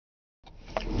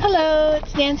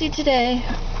it's Nancy today.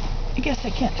 I guess I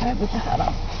can't drive with the hat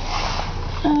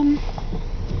on.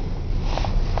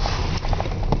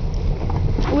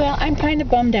 Well, I'm kind of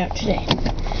bummed out today.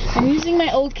 I'm using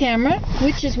my old camera,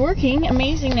 which is working.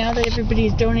 Amazing now that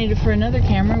everybody's donated for another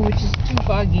camera, which is too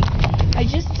foggy. I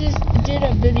just did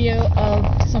a video of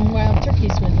some wild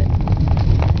turkeys with it.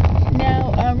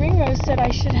 Now, Ringrose said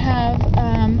I should have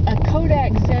a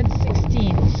Kodak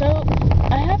Z16. So,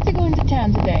 I have to go into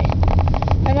town today.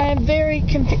 And I am very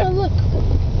confused. Oh, look.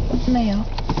 Mail.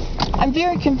 I'm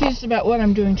very confused about what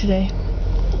I'm doing today.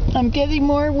 I'm getting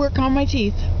more work on my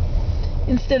teeth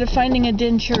instead of finding a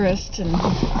denturist.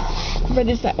 But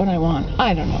is that what I want?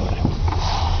 I don't know what I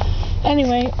want.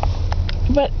 Anyway,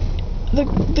 but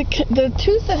the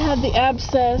tooth that had the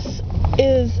abscess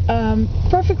is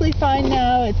perfectly fine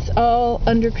now. It's all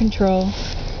under control.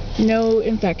 No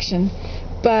infection.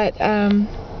 But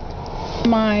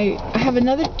I have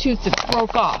another tooth that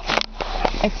broke off.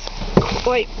 It's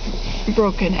quite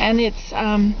broken, and it's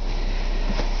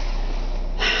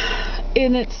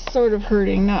sort of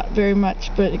hurting, not very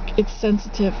much, but it's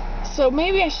sensitive. So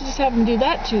maybe I should just have him do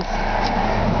that tooth.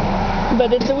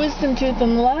 But it's a wisdom tooth,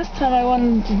 and the last time I wanted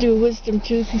him to do a wisdom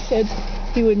tooth, he said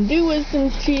he wouldn't do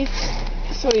wisdom teeth,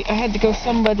 so I had to go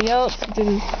somebody else to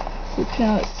do root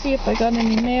canal. Let's see if I got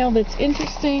any mail that's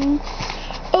interesting.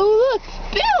 Oh, look,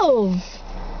 bills!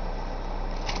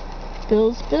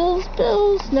 Bills.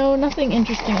 No, nothing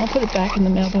interesting. I'll put it back in the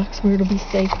mailbox where it'll be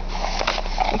safe.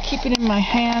 I keep it in my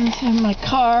hand, in my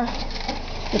car.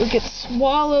 It'll get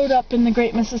swallowed up in the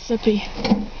Great Mississippi.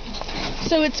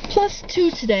 So it's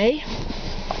 +2 today.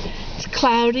 It's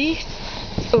cloudy.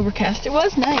 It's overcast. It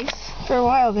was nice for a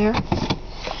while there.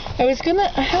 I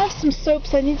have some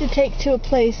soaps I need to take to a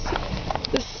place.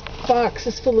 This box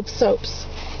is full of soaps.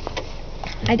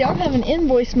 I don't have an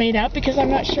invoice made out because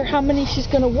I'm not sure how many she's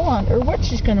going to want or what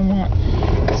she's going to want.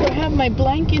 So I have my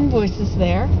blank invoices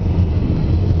there.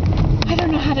 I don't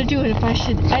know how to do it. If I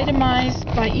should itemize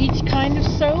by each kind of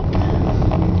soap.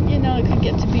 You know, it could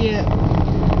get to be a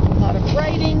lot of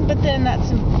writing, but then that's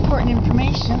important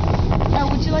information.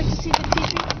 Would you like to see the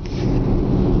TV?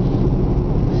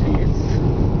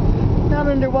 It's not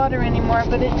underwater anymore,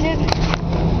 but it did.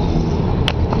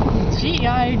 Gee,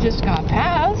 I just got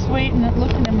past looking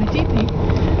at my DP.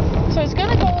 So I was going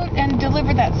to go and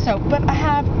deliver that soap, but I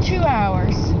have 2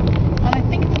 hours, and I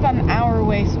think it's about an hour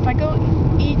away. So if I go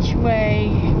each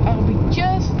way, I'll be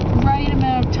just right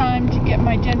amount of time to get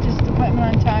my dentist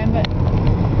appointment on time, but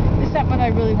is that what I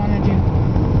really want to do?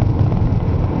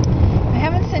 I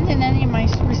haven't sent in any of my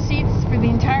receipts for the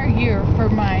entire year for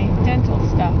my dental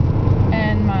stuff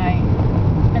and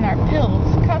our pills.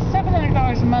 It costs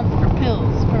 $700 a month for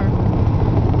pills, for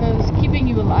those keeping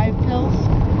you alive pills.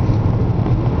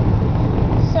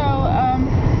 So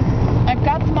I've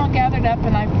got them all gathered up,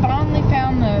 and I finally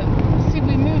found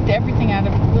we moved everything out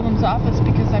of Willem's office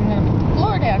because I'm going to put the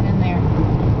floor down in there.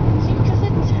 See, because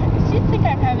you think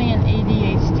I'm having an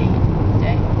ADHD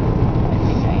day. I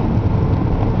think I am.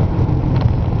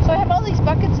 So I have all these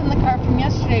buckets in the car from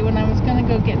yesterday when I was going to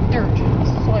go get dirt,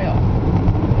 soil.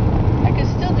 I could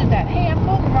still do that. Hey, I'm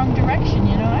going the wrong direction,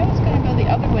 you know. I was going to go the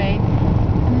other way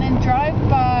and then drive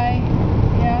by.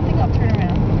 Yeah, I think I'll turn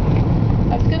around.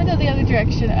 I was going to go the other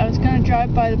direction. I was going to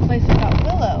drive by the place I got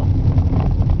willow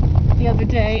the other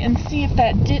day and see if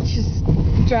that ditch is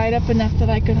dried up enough that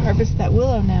I could harvest that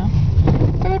willow now.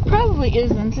 But it probably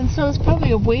isn't, and so it's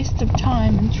probably a waste of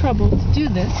time and trouble to do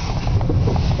this.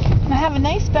 And I have a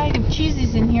nice bag of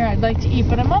cheesies in here I'd like to eat,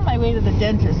 but I'm on my way to the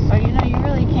dentist, so you know you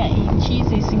really can't eat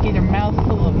cheesies and get a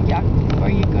mouthful of yuck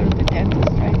before you go to the dentist,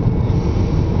 right?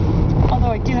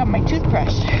 Although I do have my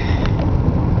toothbrush.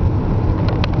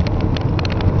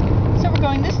 So we're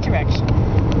going this direction.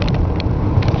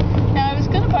 Now I was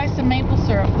going to buy some maple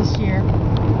syrup this year,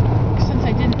 since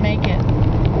I didn't make it.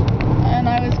 And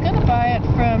I was going to buy it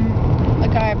from the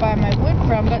guy I buy my wood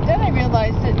from, but then I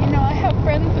realized that, you know, I have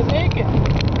friends that make it.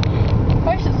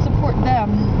 I should support them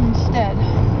instead.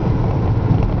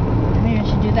 Maybe I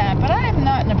should do that. But I am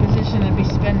not in a position to be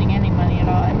spending any money at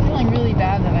all. I'm feeling really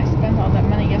bad that I spent all that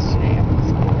money yesterday on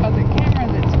this other camera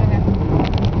that's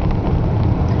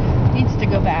needs to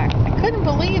go back. I couldn't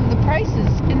believe the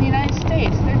prices in the United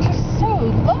States. They're just so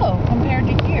low compared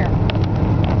to here.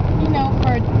 You know,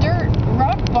 for a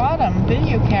rock bottom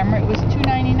video camera, it was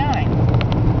 $299.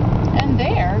 And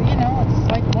there, you know, it's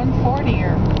like $140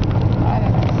 or I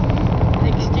don't know. The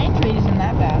exchange rate isn't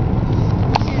that bad.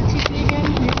 See the TV again?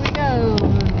 Here we go.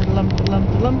 Lump, lump,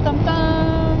 lump, dum,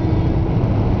 dum.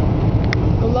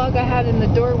 The log I had in the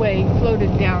doorway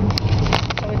floated down,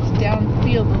 so it's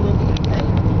downfield a little bit further.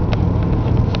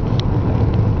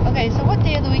 Okay, so what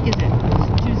day of the week is it?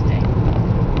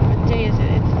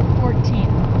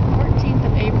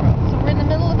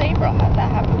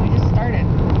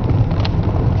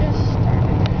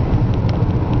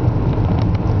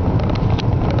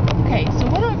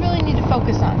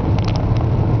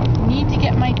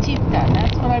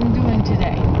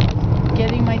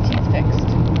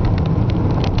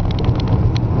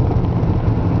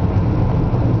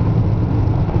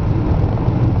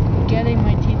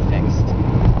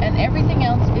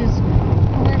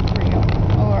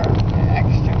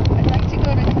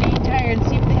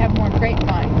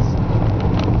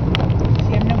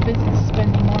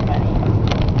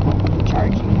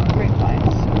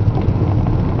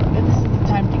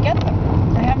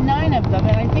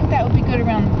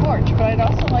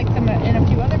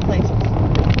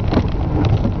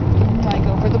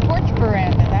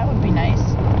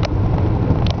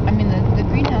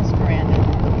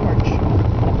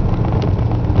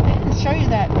 show you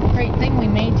that great thing we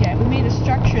made yet. We made a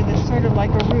structure that's sort of like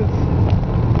a roof,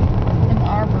 an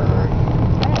arbor.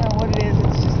 I don't know what it is.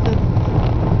 It's just the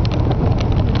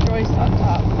joist on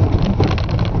top.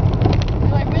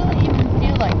 Do I really even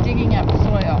feel like digging up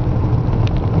soil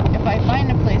if I find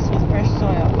a place with fresh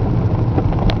soil?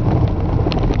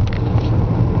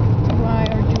 Do I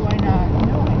or do I not?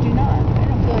 No, I do not. I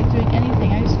don't feel like doing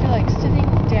anything. I just feel like sitting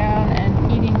down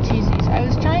and eating cheesies. I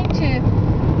was trying to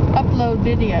upload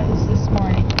videos this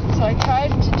morning, so I tried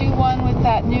to do one with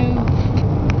that new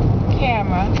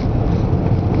camera,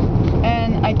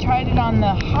 and I tried it on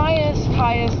the highest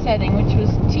setting, which was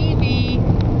TV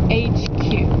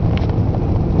HQ.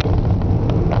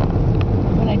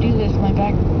 When I do this, my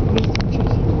back hurts.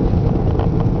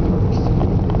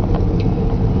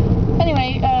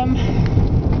 Anyway,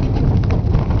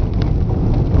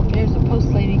 there's a post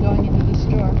lady going into the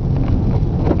store.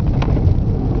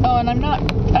 Oh, and I'm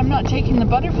not taking the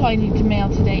butterfly need to mail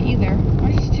today either.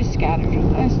 I'm just too scattered.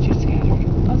 I'll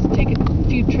take a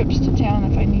few trips to town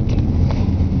if I need to,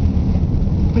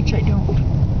 which I don't.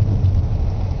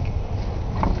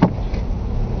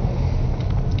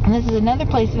 And this is another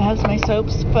place that has my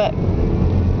soaps, but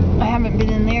I haven't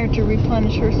been in there to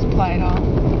replenish her supply at all.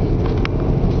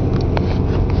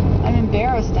 I'm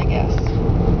embarrassed, I guess,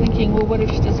 thinking, well, what if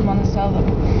she doesn't want to sell them?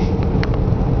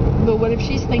 But what if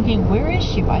she's thinking, where is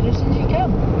she? Why doesn't she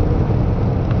come?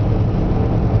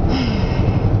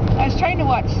 I was trying to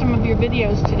watch some of your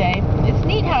videos today. It's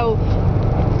neat how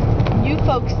you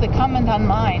folks that comment on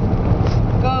mine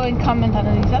go and comment on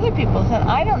these other people's, and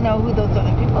I don't know who those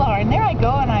other people are. And there I go,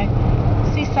 and I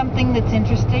see something that's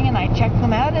interesting, and I check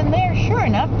them out, and there, sure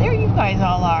enough, there you guys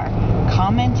all are,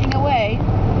 commenting away.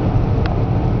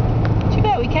 Too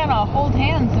bad we can't all hold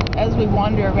hands as we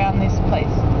wander around this place.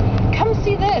 Come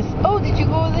see this. Oh, did you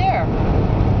go there?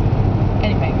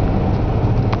 Anyway,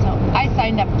 so I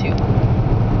signed up too.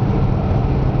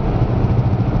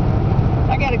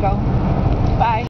 I gotta go. Bye.